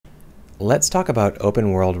Let's talk about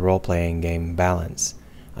open-world role-playing game balance.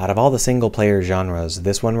 Out of all the single-player genres,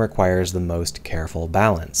 this one requires the most careful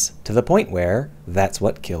balance, to the point where that's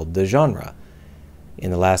what killed the genre.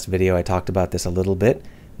 In the last video I talked about this a little bit.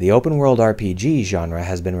 The open-world RPG genre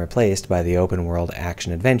has been replaced by the open-world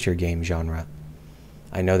action-adventure game genre.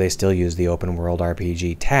 I know they still use the open-world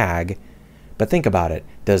RPG tag, but think about it.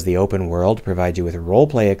 Does the open world provide you with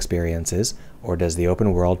role-play experiences, or does the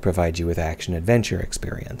open world provide you with action-adventure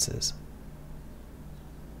experiences?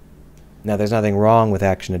 Now, there's nothing wrong with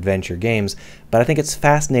action-adventure games, but I think it's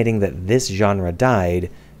fascinating that this genre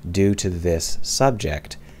died due to this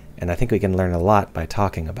subject, and I think we can learn a lot by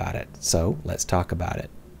talking about it. So, let's talk about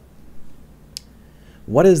it.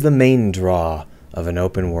 What is the main draw of an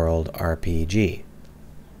open-world RPG?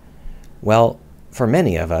 Well, for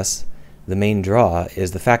many of us, the main draw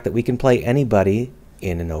is the fact that we can play anybody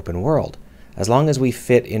in an open world. As long as we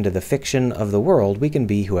fit into the fiction of the world, we can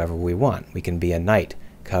be whoever we want. We can be a knight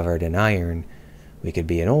covered in iron. We could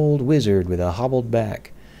be an old wizard with a hobbled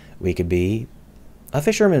back. We could be a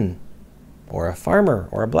fisherman, or a farmer,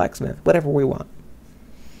 or a blacksmith, whatever we want.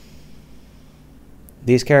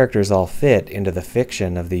 These characters all fit into the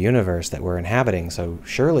fiction of the universe that we're inhabiting, so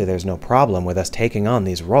surely there's no problem with us taking on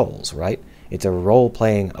these roles, right? It's a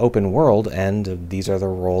role-playing open world, and these are the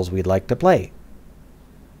roles we'd like to play.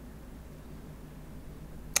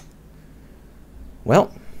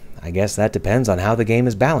 Well, I guess that depends on how the game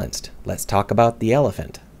is balanced. Let's talk about the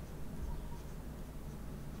elephant.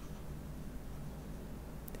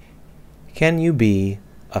 Can you be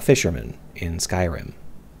a fisherman in Skyrim?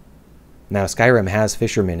 Now, Skyrim has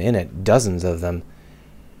fishermen in it, dozens of them,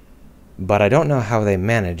 but I don't know how they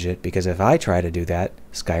manage it, because if I try to do that,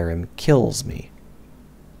 Skyrim kills me.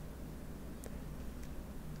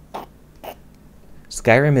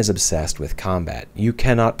 Skyrim is obsessed with combat. You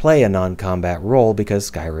cannot play a non-combat role because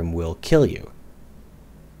Skyrim will kill you.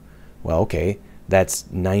 Well, okay, that's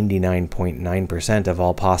 99.9% of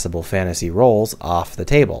all possible fantasy roles off the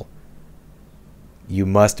table. You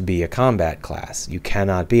must be a combat class. You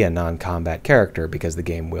cannot be a non-combat character because the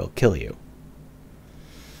game will kill you.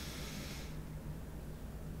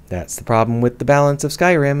 That's the problem with the balance of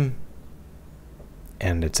Skyrim.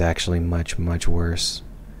 And it's actually much, much worse.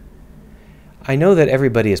 I know that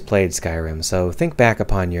everybody has played Skyrim, so think back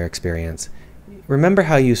upon your experience. Remember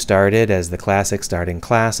how you started as the classic starting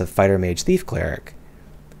class of Fighter Mage Thief Cleric.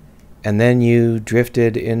 And then you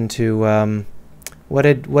drifted into, what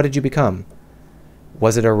did you become?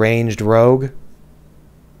 Was it a ranged rogue?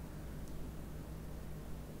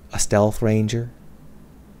 A stealth ranger?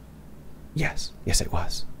 Yes, it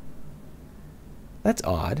was. That's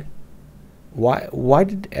odd. Why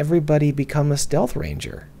did everybody become a stealth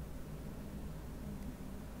ranger?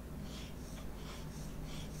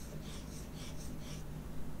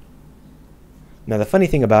 Now, the funny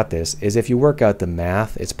thing about this is if you work out the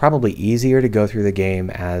math, it's probably easier to go through the game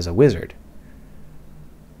as a wizard.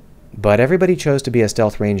 But everybody chose to be a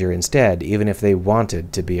stealth ranger instead, even if they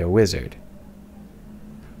wanted to be a wizard.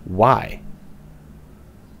 Why?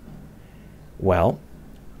 Well,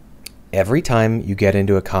 every time you get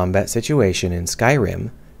into a combat situation in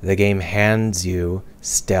Skyrim, the game hands you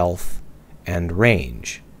stealth and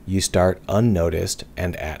range. You start unnoticed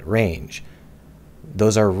and at range.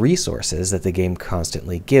 Those are resources that the game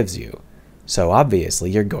constantly gives you, so obviously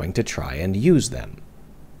you're going to try and use them.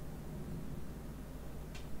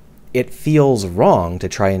 It feels wrong to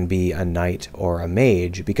try and be a knight or a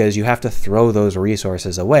mage because you have to throw those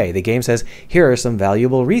resources away. The game says, here are some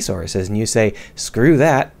valuable resources, and you say, screw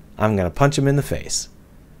that, I'm going to punch him in the face.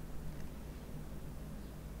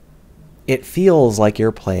 It feels like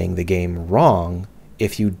you're playing the game wrong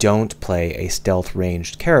if you don't play a stealth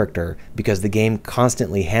ranged character, because the game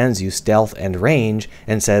constantly hands you stealth and range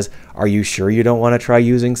and says, are you sure you don't want to try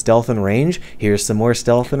using stealth and range? Here's some more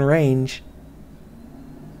stealth and range.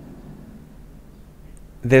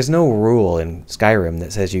 There's no rule in Skyrim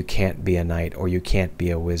that says you can't be a knight or you can't be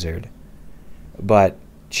a wizard. But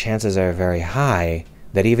chances are very high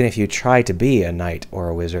that even if you try to be a knight or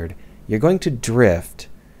a wizard, you're going to drift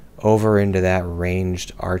over into that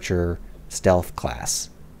ranged archer stealth class.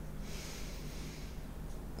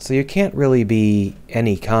 So you can't really be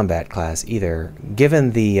any combat class either.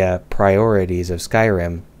 Given the priorities of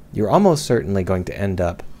Skyrim, you're almost certainly going to end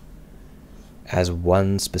up as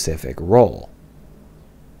one specific role.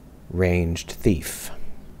 Ranged thief.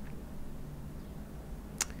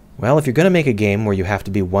 Well, if you're going to make a game where you have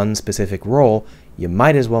to be one specific role, you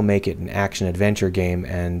might as well make it an action-adventure game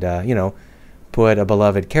and, you know, put a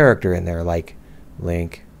beloved character in there like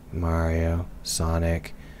Link, Mario,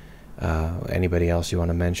 Sonic, anybody else you want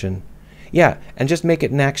to mention. Yeah, and just make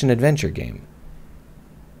it an action-adventure game.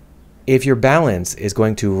 If your balance is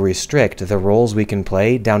going to restrict the roles we can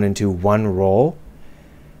play down into one role,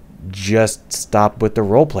 just stop with the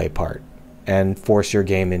roleplay part and force your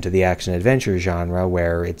game into the action-adventure genre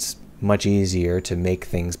where it's much easier to make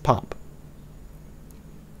things pop.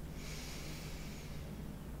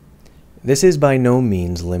 This is by no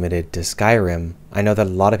means limited to Skyrim. I know that a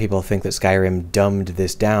lot of people think that Skyrim dumbed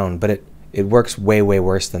this down, but it works way, way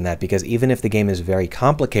worse than that, because even if the game is very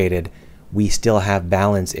complicated, we still have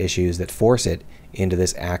balance issues that force it into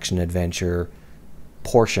this action-adventure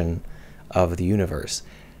portion of the universe.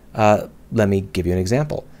 Let me give you an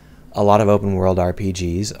example. A lot of open-world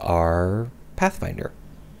RPGs are Pathfinder.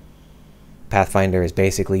 Pathfinder is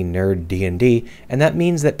basically nerd D&D, and that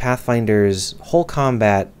means that Pathfinder's whole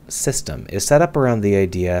combat system is set up around the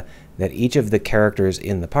idea that each of the characters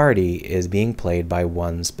in the party is being played by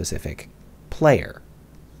one specific player.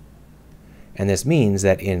 And this means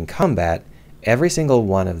that in combat, every single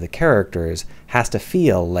one of the characters has to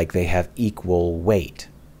feel like they have equal weight,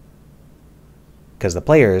 because the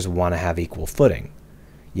players want to have equal footing.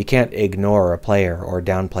 You can't ignore a player or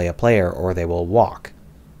downplay a player or they will walk.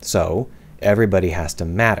 So everybody has to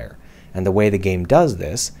matter. And the way the game does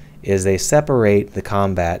this is they separate the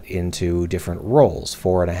combat into different roles,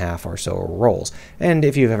 4.5 or so roles. And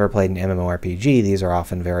if you've ever played an MMORPG, these are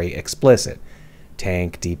often very explicit.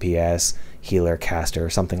 Tank, DPS, healer, caster,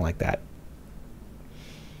 something like that.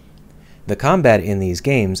 The combat in these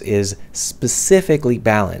games is specifically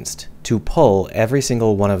balanced to pull every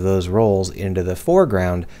single one of those roles into the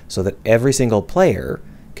foreground so that every single player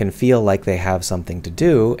can feel like they have something to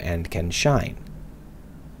do and can shine.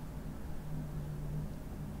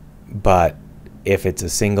 But if it's a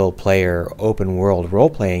single-player open-world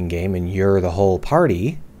role-playing game and you're the whole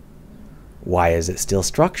party, why is it still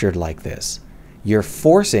structured like this? You're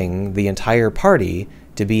forcing the entire party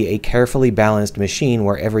to be a carefully balanced machine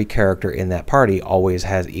where every character in that party always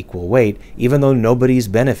has equal weight, even though nobody's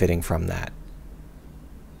benefiting from that.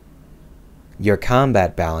 Your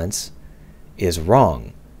combat balance is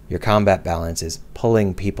wrong. Your combat balance is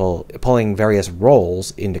pulling various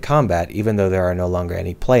roles into combat, even though there are no longer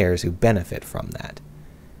any players who benefit from that.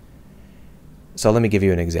 So let me give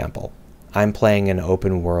you an example. I'm playing an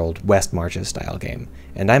open world West Marches style game,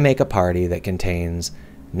 and I make a party that contains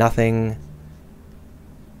nothing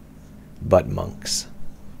but monks.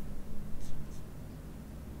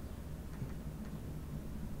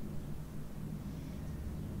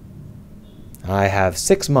 I have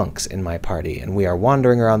 6 monks in my party, and we are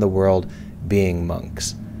wandering around the world being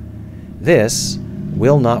monks. This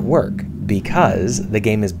will not work because the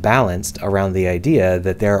game is balanced around the idea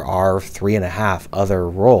that there are 3.5 other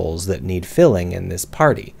roles that need filling in this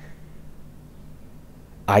party.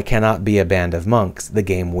 I cannot be a band of monks. The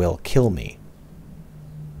game will kill me.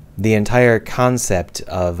 The entire concept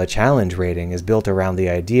of a challenge rating is built around the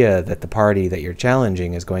idea that the party that you're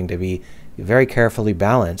challenging is going to be very carefully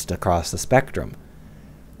balanced across the spectrum.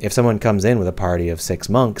 If someone comes in with a party of 6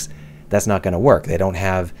 monks, that's not going to work. They don't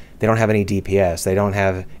have any DPS, they don't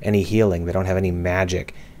have any healing, they don't have any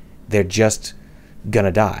magic. They're just going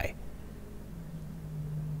to die.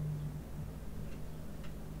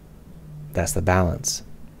 That's the balance.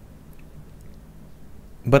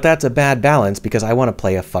 But that's a bad balance because I want to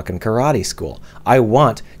play a fucking karate school. I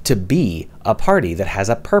want to be a party that has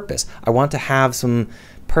a purpose. I want to have some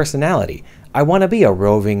personality. I want to be a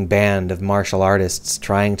roving band of martial artists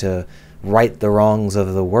trying to right the wrongs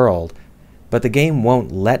of the world, but the game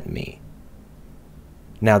won't let me.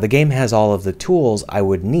 Now, the game has all of the tools I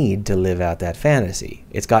would need to live out that fantasy.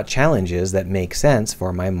 It's got challenges that make sense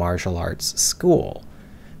for my martial arts school.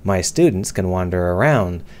 My students can wander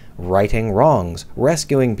around, righting wrongs,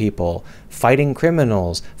 rescuing people, fighting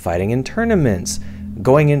criminals, fighting in tournaments,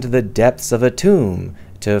 going into the depths of a tomb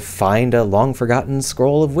to find a long-forgotten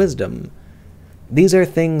scroll of wisdom. These are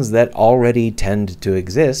things that already tend to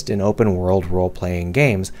exist in open-world role-playing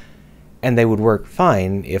games, and they would work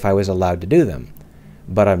fine if I was allowed to do them.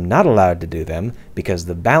 But I'm not allowed to do them because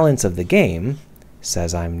the balance of the game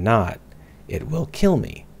says I'm not. It will kill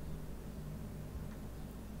me.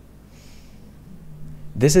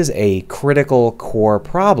 This is a critical core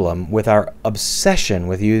problem with our obsession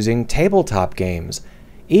with using tabletop games,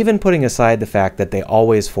 even putting aside the fact that they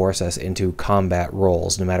always force us into combat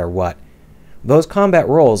roles no matter what. Those combat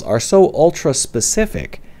roles are so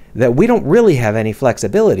ultra-specific that we don't really have any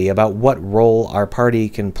flexibility about what role our party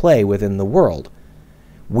can play within the world.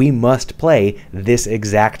 We must play this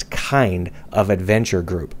exact kind of adventure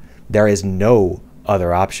group. There is no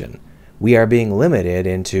other option. We are being limited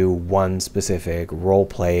into one specific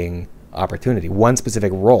role-playing opportunity, one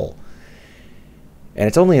specific role. And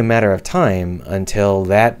it's only a matter of time until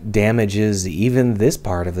that damages even this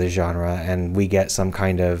part of the genre and we get some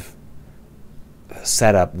kind of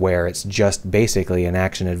setup where it's just basically an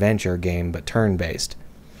action-adventure game but turn-based.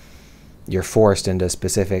 You're forced into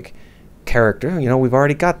specific character. You know, we've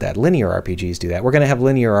already got that. Linear RPGs do that. We're going to have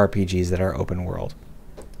linear RPGs that are open world.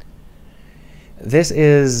 This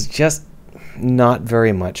is just not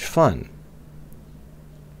very much fun.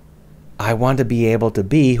 I want to be able to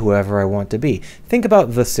be whoever I want to be. Think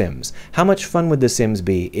about The Sims. How much fun would The Sims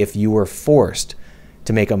be if you were forced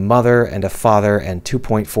to make a mother and a father and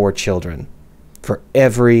 2.4 children for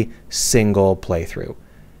every single playthrough?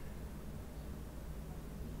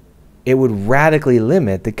 It would radically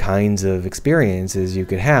limit the kinds of experiences you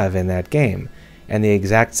could have in that game. And the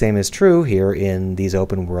exact same is true here in these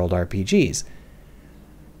open world RPGs.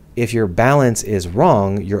 If your balance is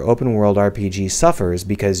wrong, your open world RPG suffers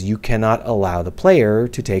because you cannot allow the player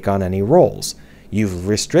to take on any roles. You've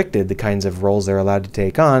restricted the kinds of roles they're allowed to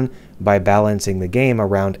take on by balancing the game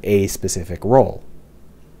around a specific role.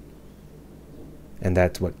 And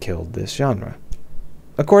that's what killed this genre.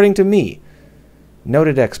 According to me,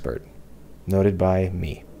 noted expert. Noted by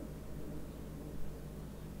me.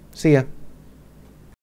 See ya.